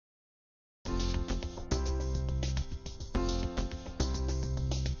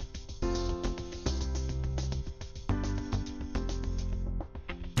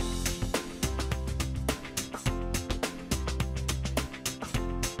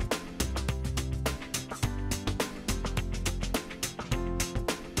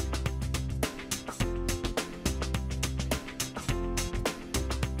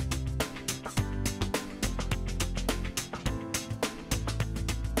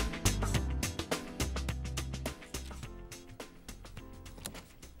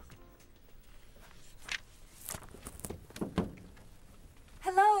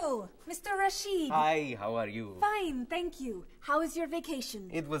Mr. Rashid. Hi, how are you? Fine, thank you. How was your vacation?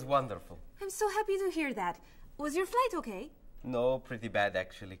 It was wonderful. I'm so happy to hear that. Was your flight okay? No, pretty bad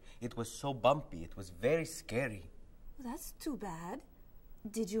actually. It was so bumpy. It was very scary. That's too bad.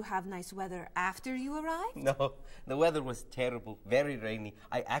 Did you have nice weather after you arrived? No, the weather was terrible, very rainy.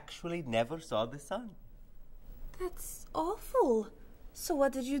 I actually never saw the sun. That's awful. So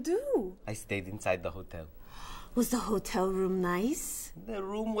what did you do? I stayed inside the hotel. Was the hotel room nice? The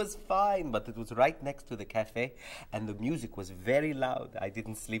room was fine, but it was right next to the cafe, and the music was very loud. I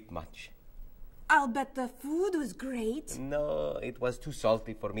didn't sleep much. I'll bet the food was great. No, it was too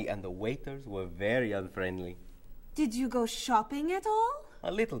salty for me, and the waiters were very unfriendly. Did you go shopping at all?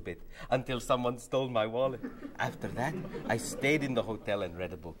 A little bit, until someone stole my wallet. After that, I stayed in the hotel and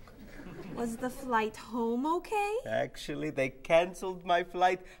read a book. Was the flight home okay? Actually, they canceled my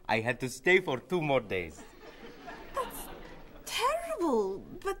flight. I had to stay for 2 more days. That's terrible.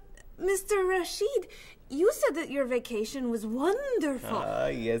 But, Mr. Rashid, you said that your vacation was wonderful.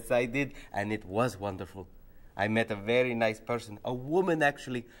 Yes, I did, and it was wonderful. I met a very nice person, a woman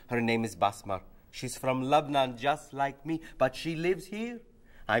actually. Her name is Basmar. She's from Lebanon, just like me, but she lives here.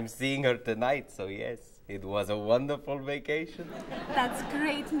 I'm seeing her tonight, so yes, it was a wonderful vacation. That's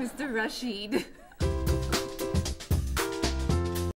great, Mr. Rashid.